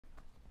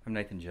I'm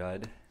Nathan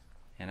Judd,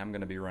 and I'm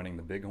going to be running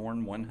the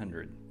Bighorn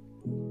 100.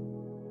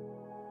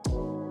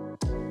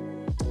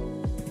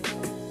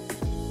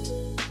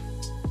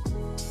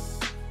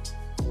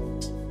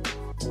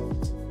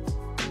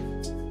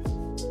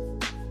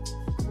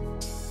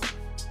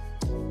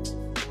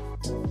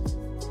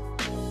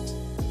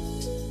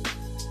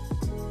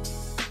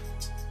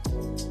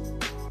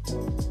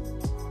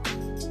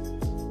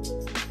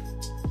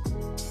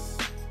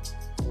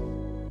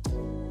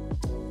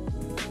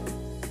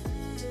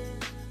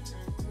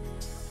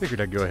 Figured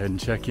I'd go ahead and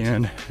check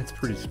in. It's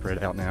pretty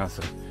spread out now,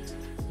 so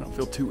I don't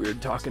feel too weird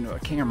talking to a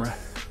camera.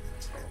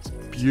 It's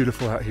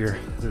beautiful out here.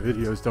 The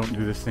videos don't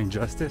do this thing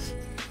justice,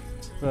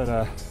 but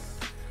a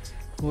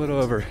little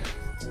over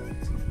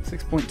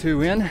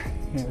 6.2 in,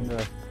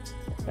 and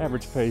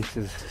average pace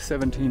is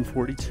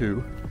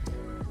 17:42.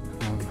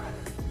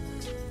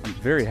 I'm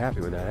very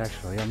happy with that,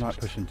 actually. I'm not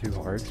pushing too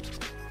hard.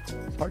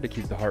 It's hard to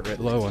keep the heart rate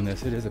low on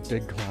this. It is a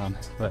big climb,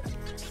 but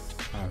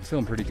I'm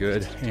feeling pretty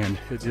good, and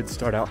it did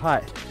start out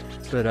high.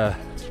 But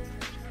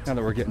now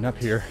that we're getting up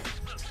here,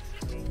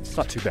 it's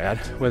not too bad.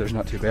 Weather's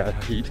not too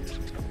bad, heat,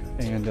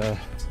 and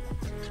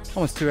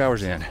almost 2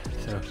 hours in.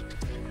 So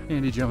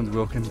Andy Jones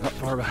Wilkins not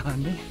far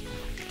behind me.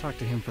 Talked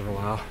to him for a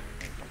while.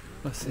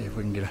 Let's see if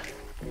we can get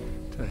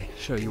to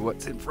show you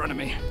what's in front of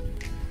me.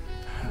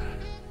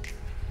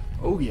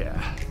 Oh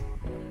yeah,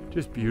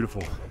 just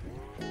beautiful.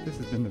 This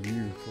has been the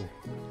view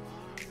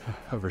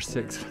for over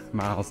 6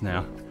 miles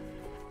now.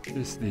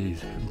 Just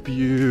these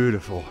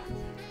beautiful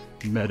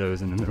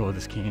meadows in the middle of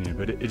this canyon,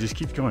 but it just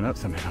keeps going up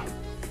somehow.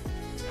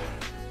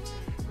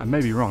 I may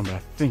be wrong, but I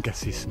think I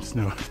see some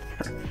snow up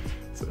there.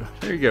 So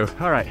there you go.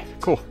 All right,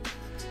 cool.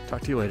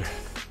 Talk to you later.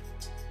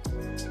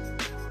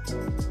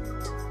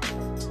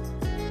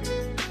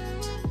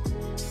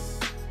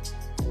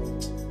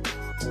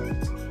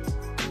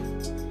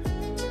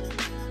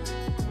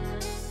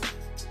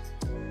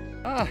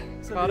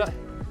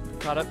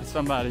 Caught up to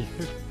somebody.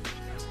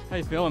 How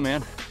you feeling,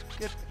 man?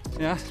 Good.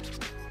 Yeah.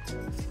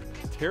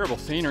 Terrible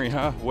scenery,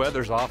 huh?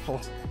 Weather's awful.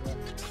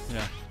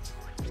 Yeah.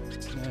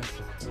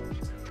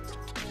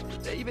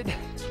 David,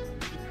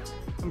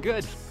 I'm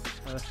good.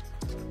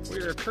 We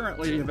are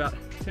currently about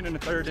 10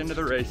 1/3 into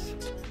the race.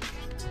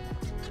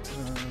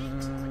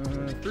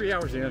 3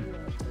 hours in.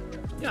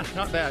 Yeah,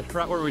 not bad.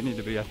 Right where we need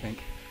to be, I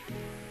think.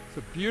 It's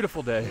a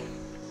beautiful day.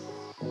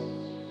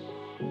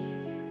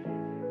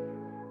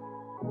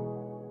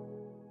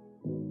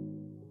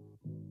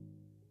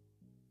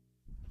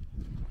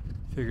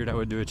 Figured I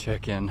would do a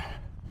check-in.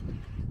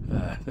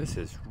 This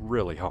is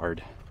really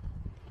hard.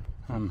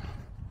 I'm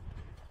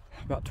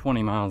about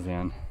 20 miles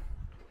in,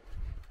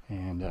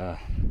 and I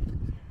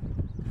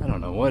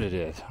don't know what it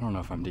is. I don't know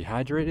if I'm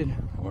dehydrated,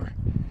 or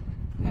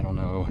I don't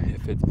know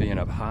if it's being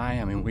up high.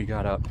 I mean, we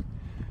got up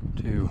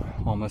to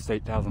almost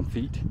 8,000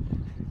 feet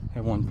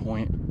at one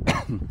point.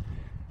 I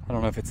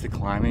don't know if it's the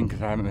climbing,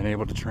 because I haven't been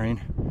able to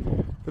train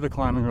for the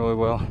climbing really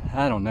well.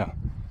 I don't know.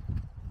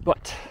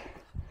 But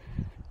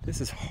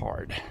this is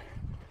hard.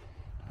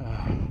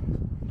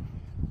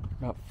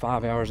 About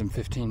 5 hours and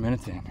 15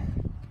 minutes in.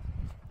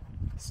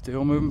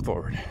 Still moving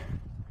forward.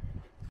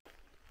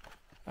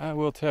 I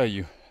will tell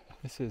you,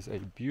 this is a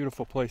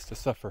beautiful place to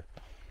suffer.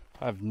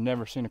 I've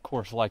never seen a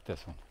course like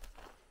this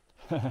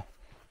one.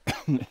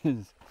 It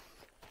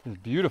is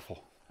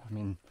beautiful. I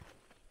mean,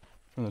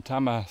 from the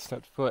time I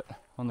stepped foot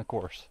on the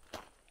course,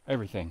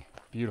 everything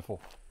beautiful.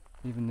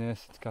 Even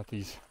this, it's got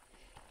these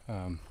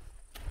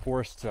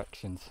forest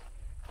sections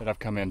that I've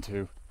come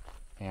into,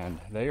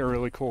 and they are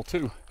really cool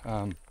too,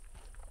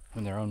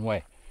 in their own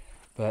way.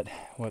 But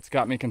what's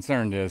got me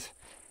concerned is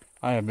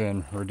I have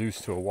been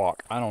reduced to a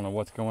walk. I don't know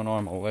what's going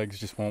on. My legs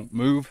just won't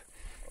move,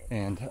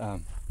 and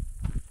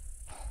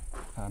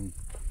I'm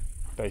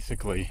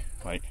basically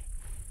like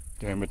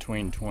doing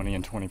between 20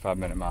 and 25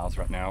 minute miles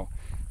right now,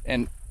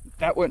 and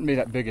that wouldn't be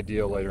that big a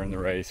deal later in the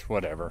race,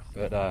 whatever.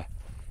 But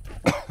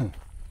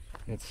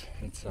it's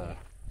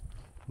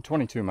I'm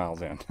 22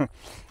 miles in.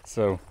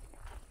 So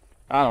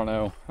I don't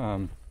know.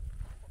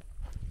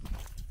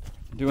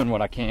 Doing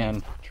what I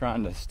can,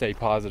 trying to stay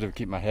positive,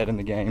 keep my head in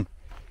the game,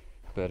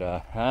 but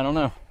I don't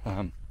know.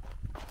 We'll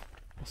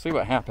see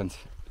what happens.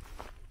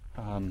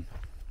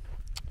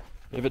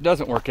 If it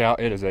doesn't work out,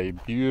 it is a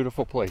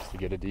beautiful place to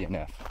get a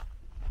DNF.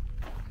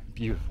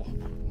 Beautiful,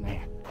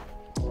 man.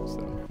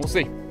 So we'll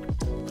see.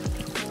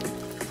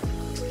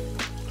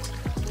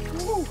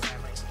 Woo.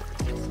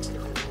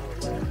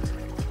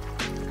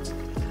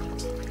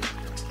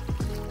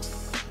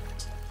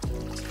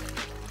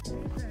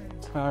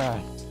 All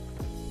right.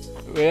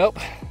 Well,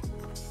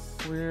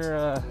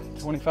 we're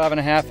 25 and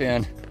a half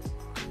in,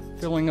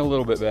 feeling a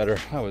little bit better.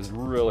 I was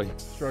really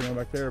struggling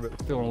back there, but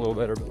feeling a little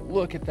better. But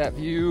look at that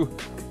view.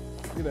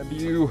 Look at that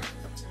view.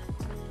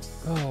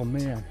 Oh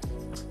man.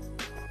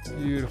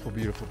 Beautiful,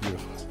 beautiful,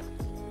 beautiful.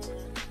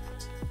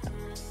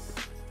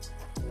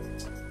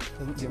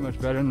 Doesn't get much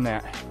better than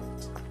that.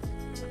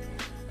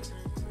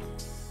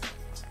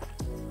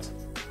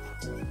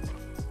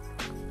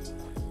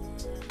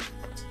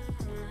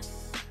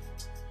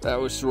 That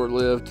was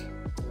short-lived.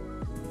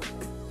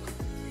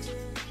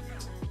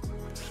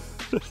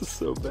 This is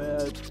so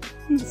bad.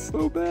 This is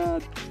so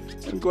bad.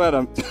 I'm glad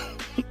I'm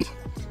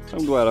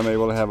I'm glad I'm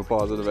able to have a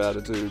positive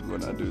attitude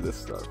when I do this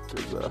stuff,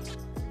 because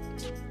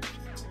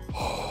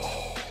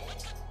I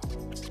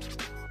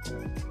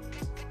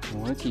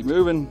want to keep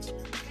moving.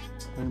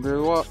 I can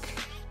barely walk.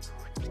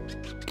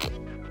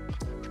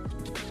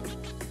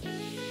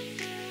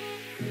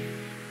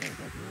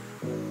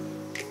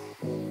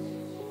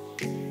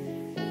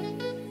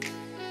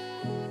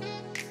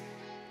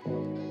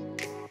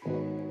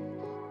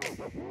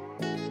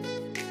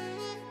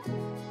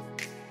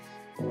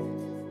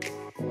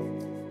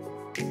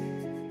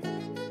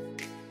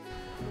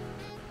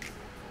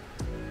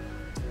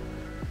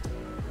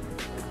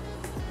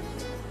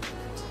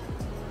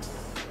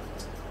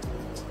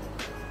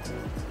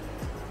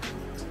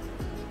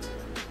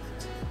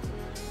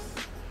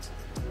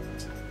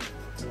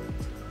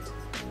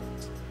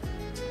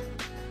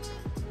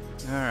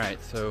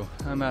 Alright, so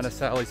I'm at a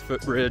Sally's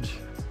Footbridge.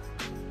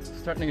 It's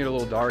starting to get a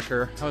little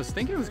darker. I was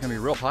thinking it was going to be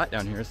real hot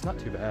down here. It's not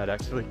too bad,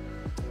 actually.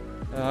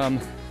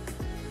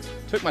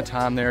 Took my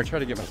time there, tried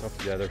to get myself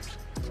together.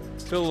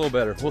 Feel a little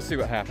better. We'll see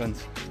what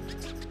happens.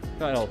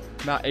 Got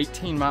about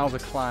 18 miles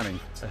of climbing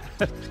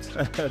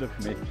ahead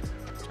of me.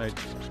 Like,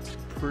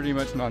 pretty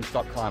much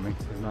non-stop climbing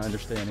is my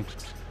understanding.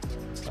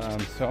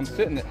 So I'm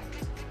sitting at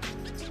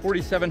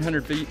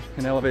 4,700 feet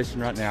in elevation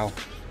right now.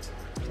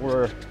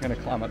 We're gonna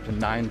climb up to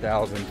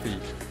 9,000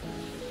 feet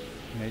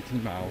in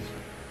 18 miles.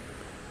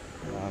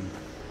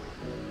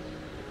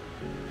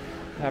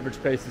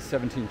 Average pace is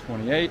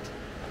 17:28,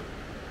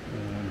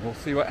 and we'll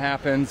see what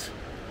happens.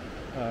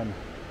 I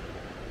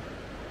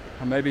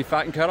may be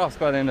fighting cutoffs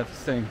by the end of this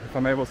thing if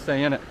I'm able to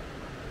stay in it,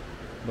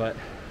 but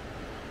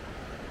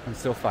I'm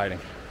still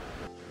fighting.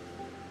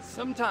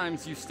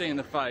 Sometimes you stay in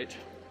the fight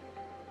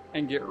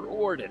and get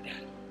rewarded.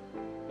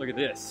 Look at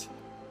this.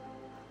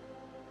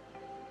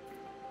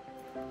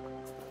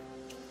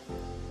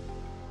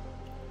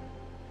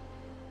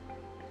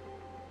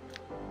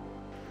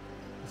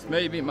 This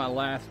may be my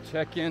last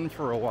check-in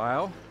for a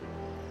while.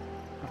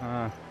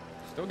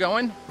 Still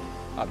going,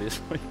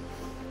 obviously.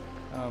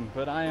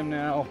 But I am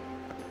now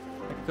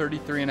like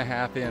 33 and a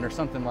half in or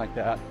something like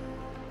that.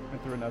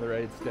 Went through another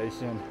aid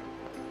station.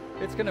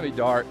 It's gonna be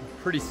dark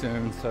pretty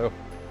soon, so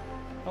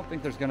I don't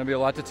think there's gonna be a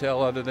lot to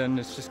tell other than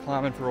it's just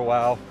climbing for a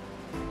while.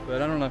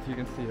 But I don't know if you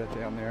can see that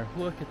down there.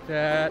 Look at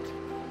that.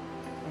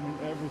 I mean,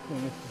 everything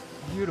is just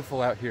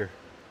beautiful out here.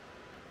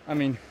 I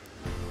mean,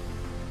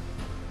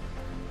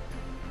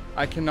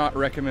 I cannot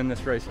recommend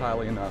this race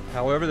highly enough.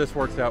 However this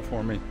works out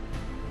for me,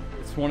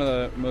 it's one of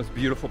the most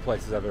beautiful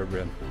places I've ever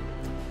been.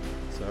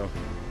 So,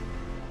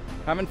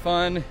 having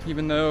fun,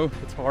 even though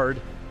it's hard.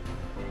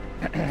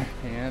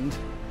 And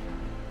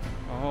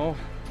I'll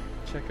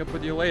check up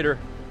with you later.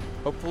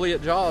 Hopefully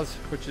at Jaws,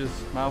 which is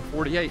mile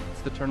 48.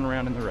 It's the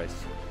turnaround in the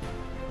race.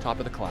 Top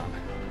of the climb.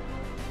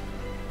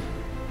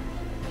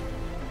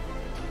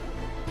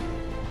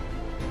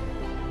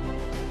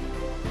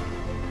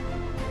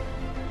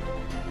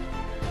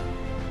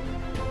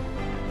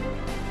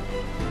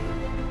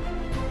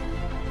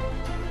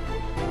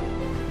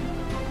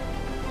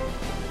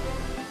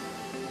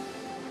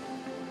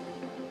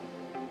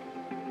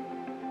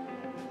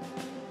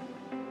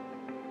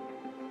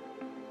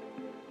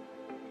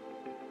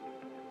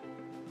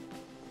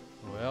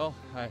 Well,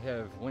 I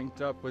have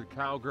linked up with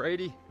Kyle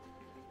Grady.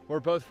 We're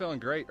both feeling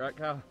great, right,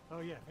 Kyle? Oh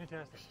yeah,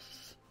 fantastic.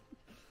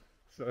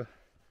 So,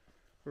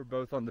 we're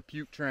both on the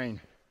puke train.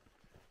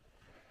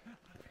 You're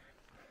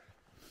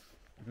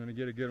gonna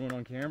get a good one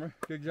on camera?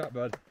 Good job,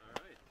 bud.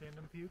 All right,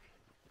 tandem puke.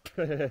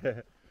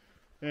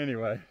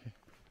 Anyway,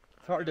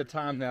 it's hard to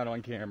time that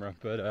on camera,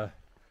 but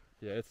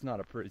yeah, it's not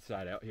a pretty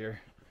sight out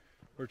here.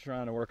 We're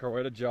trying to work our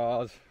way to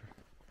Jaws.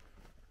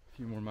 A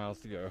few more miles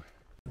to go.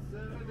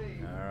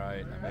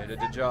 Alright, I made it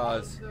to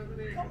Jaws.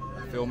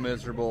 I feel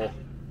miserable,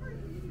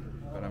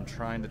 but I'm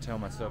trying to tell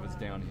myself it's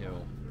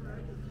downhill.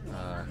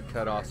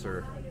 Cutoffs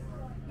are...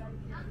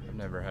 I've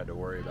never had to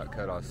worry about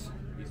cutoffs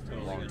in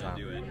a long time.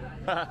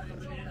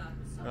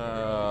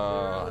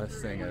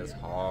 This thing is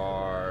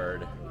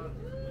hard.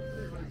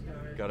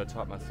 Gotta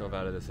talk myself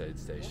out of this aid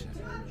station.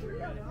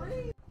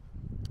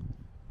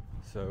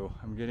 So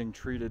I'm getting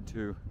treated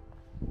to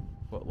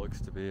what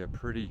looks to be a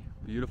pretty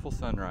beautiful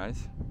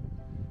sunrise.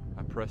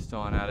 I pressed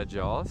on out of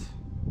Jaws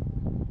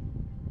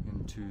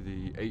into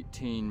the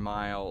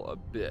 18-mile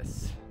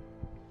abyss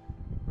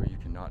where you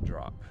cannot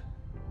drop.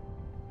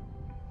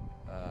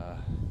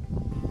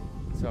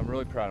 So I'm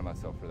really proud of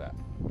myself for that.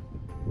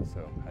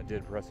 So I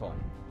did press on.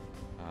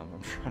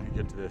 I'm trying to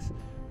get to this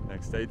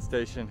next aid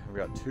station. I've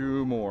got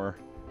 2 more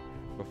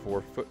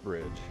before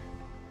Footbridge.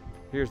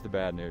 Here's the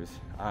bad news.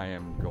 I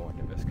am going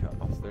to miss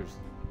cutoffs. There's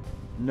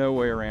no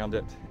way around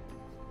it.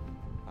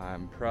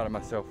 I'm proud of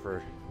myself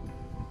for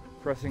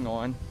pressing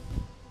on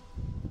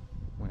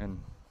when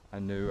I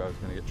knew I was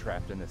going to get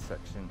trapped in this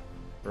section,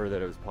 or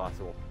that it was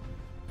possible.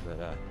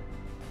 But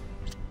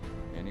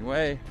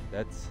anyway,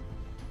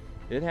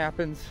 it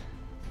happens.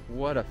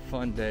 What a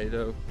fun day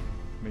though.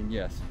 I mean,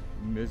 yes,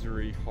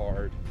 misery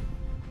hard,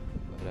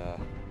 but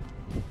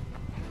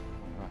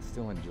I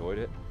still enjoyed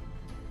it.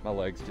 My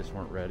legs just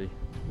weren't ready.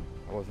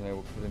 I wasn't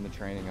able to put in the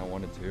training I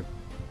wanted to.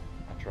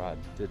 I tried,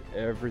 did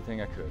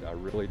everything I could. I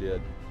really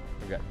did.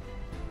 I've got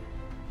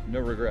no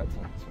regrets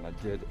on this one.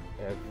 I did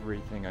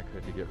everything I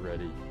could to get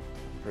ready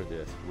for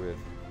this with,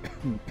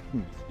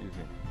 excuse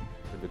me,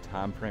 with the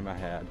time frame I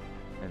had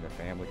and the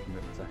family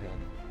commitments I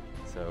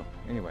had. So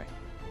anyway,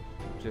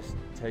 just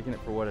taking it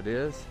for what it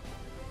is.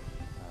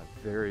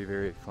 Very,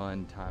 very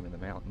fun time in the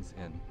mountains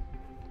and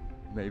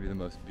maybe the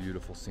most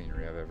beautiful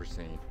scenery I've ever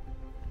seen.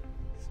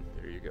 So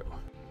there you go.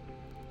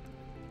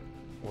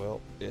 Well,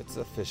 it's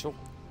official.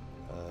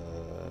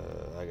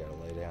 I gotta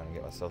lay down and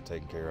get myself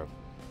taken care of.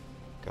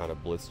 Got a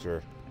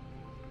blister.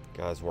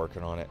 Guys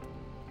working on it.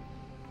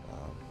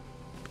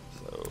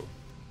 So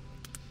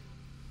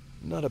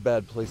not a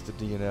bad place to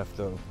DNF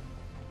though.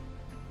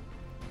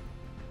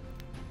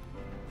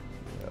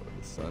 Yeah,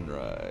 with the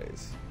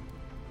sunrise.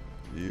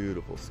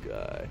 Beautiful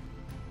sky.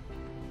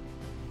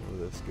 All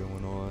this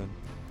going on.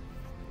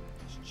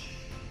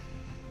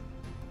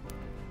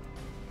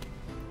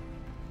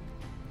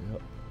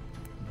 Yep,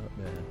 not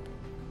bad.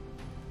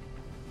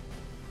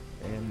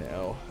 And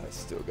now I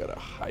still gotta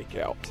hike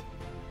out.